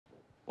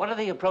What are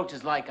the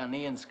approaches like on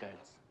the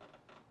inskirts?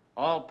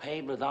 All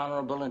paved with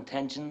honorable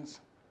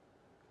intentions?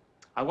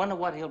 I wonder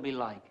what he'll be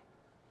like.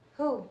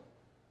 Who?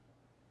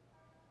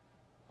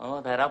 Oh,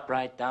 that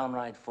upright,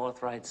 downright,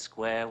 forthright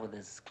square with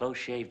his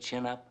close-shaved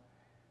chin up,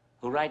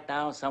 who right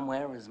now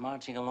somewhere is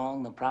marching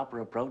along the proper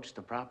approach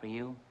to proper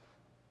you.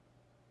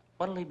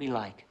 What'll he be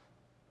like?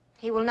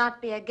 He will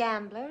not be a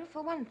gambler,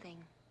 for one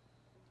thing.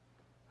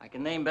 I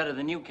can name better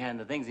than you can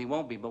the things he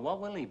won't be, but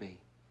what will he be?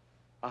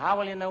 Or how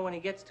will you know when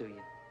he gets to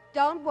you?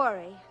 Don't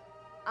worry.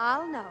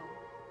 I'll know.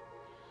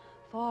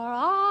 For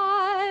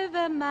I've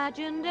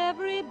imagined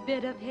every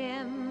bit of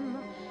him,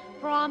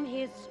 from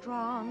his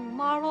strong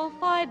moral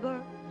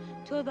fiber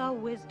to the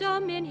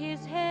wisdom in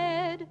his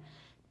head,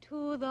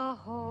 to the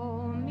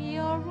homey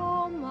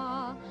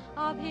aroma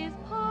of his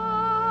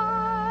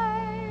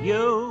pie.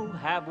 You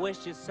have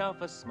wished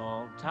yourself a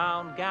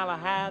small-town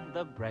Galahad,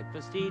 the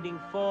breakfast-eating,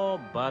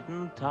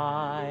 four-button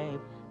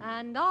type.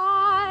 And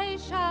I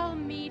shall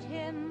meet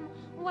him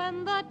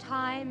when the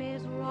time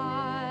is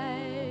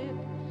ripe.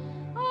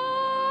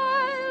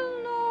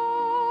 I'll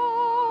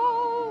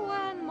know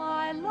when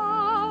my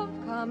love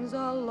comes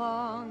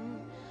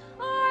along.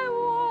 I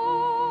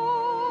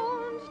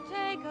won't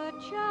take a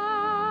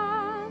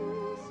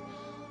chance,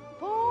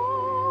 for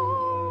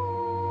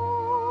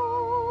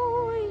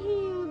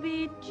he'll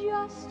be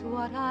just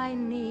what I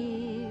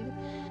need.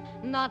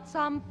 Not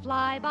some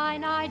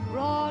fly-by-night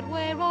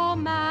Broadway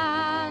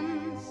romance.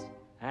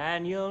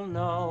 And you'll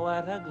know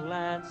at a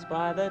glance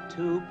by the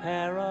two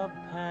pair of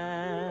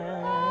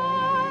pants.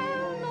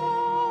 I'll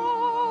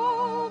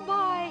know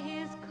by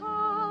his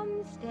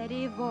calm,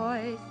 steady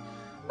voice,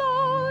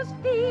 those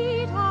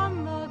feet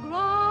on the ground.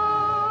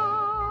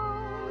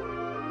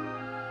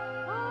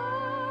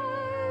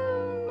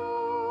 I'll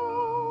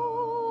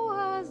know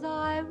as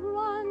I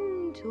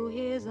run to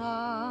his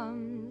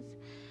arms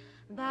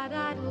that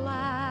at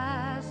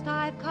last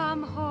I've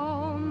come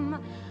home,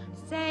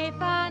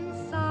 safe and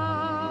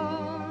sound.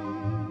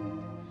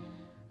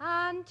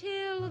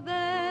 Until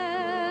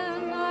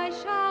then I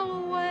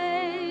shall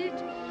wait.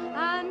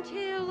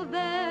 Until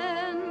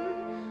then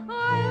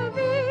I'll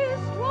be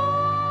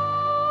strong.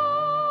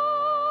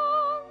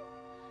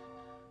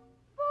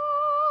 For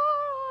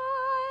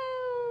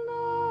I'll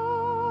know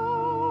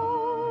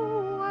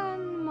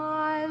when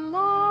my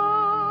love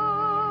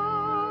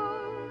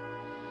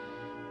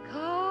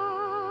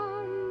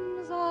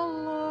comes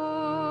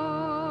along.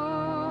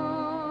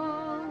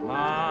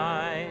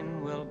 Mine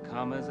will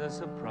come as a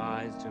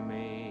surprise to me.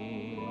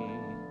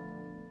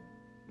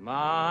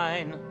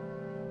 Mine,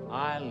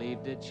 I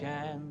leave to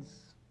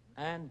chance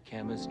and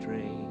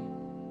chemistry.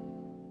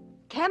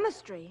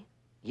 Chemistry?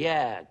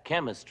 Yeah,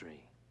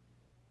 chemistry.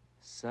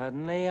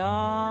 Suddenly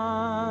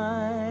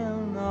I'll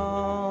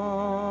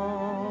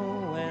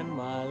know when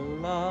my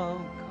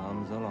love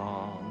comes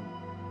along.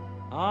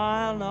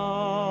 I'll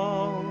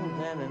know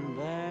then and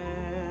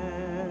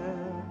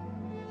there.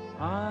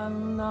 I'll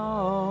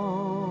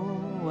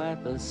know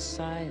at the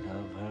sight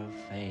of her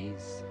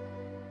face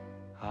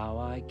how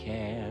I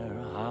care,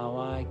 how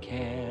I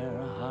care,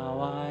 how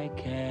I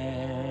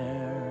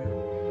care.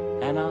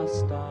 And I'll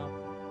stop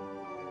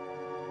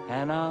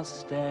and I'll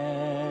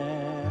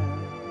stare,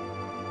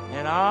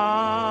 and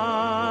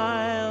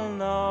I'll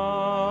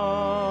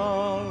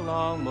know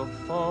long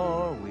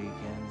before we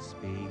can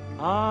speak.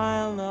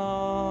 I'll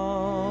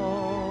know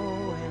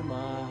in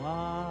my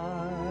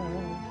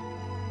heart,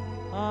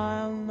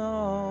 I'll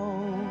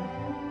know,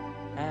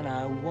 and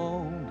I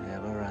won't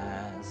ever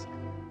ask,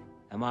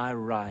 am I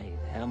right,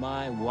 am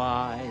I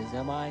wise,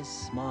 am I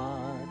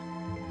smart?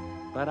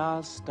 But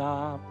I'll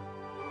stop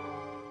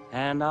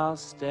and I'll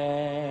stare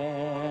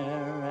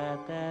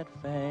at that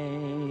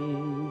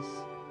face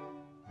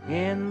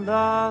in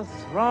the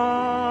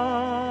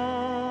throng.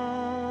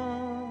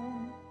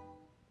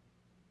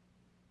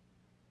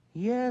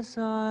 Yes,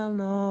 I'll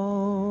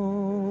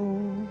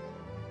know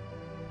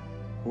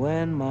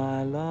when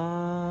my love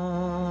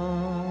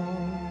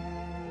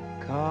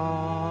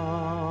comes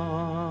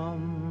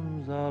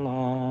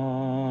along.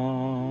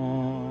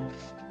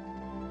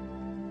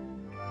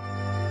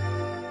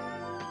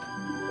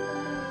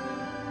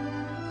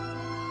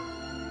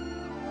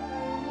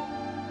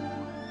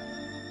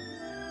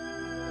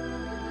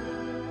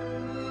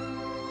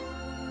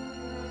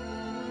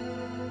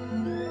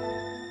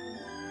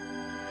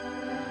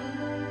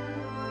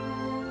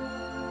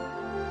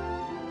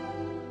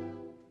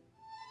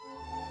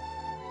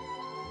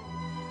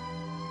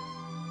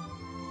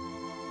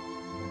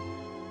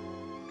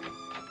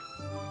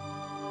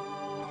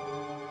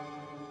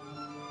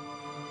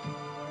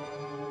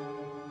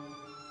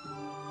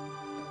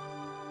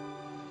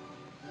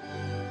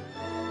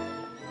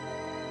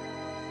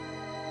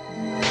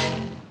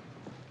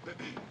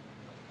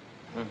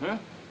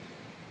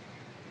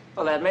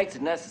 Well, that makes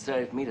it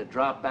necessary for me to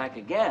drop back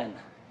again.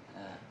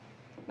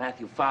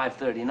 Matthew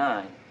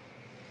 5:39.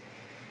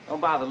 Don't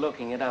bother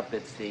looking it up.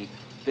 It's the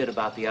bit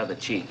about the other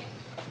cheek.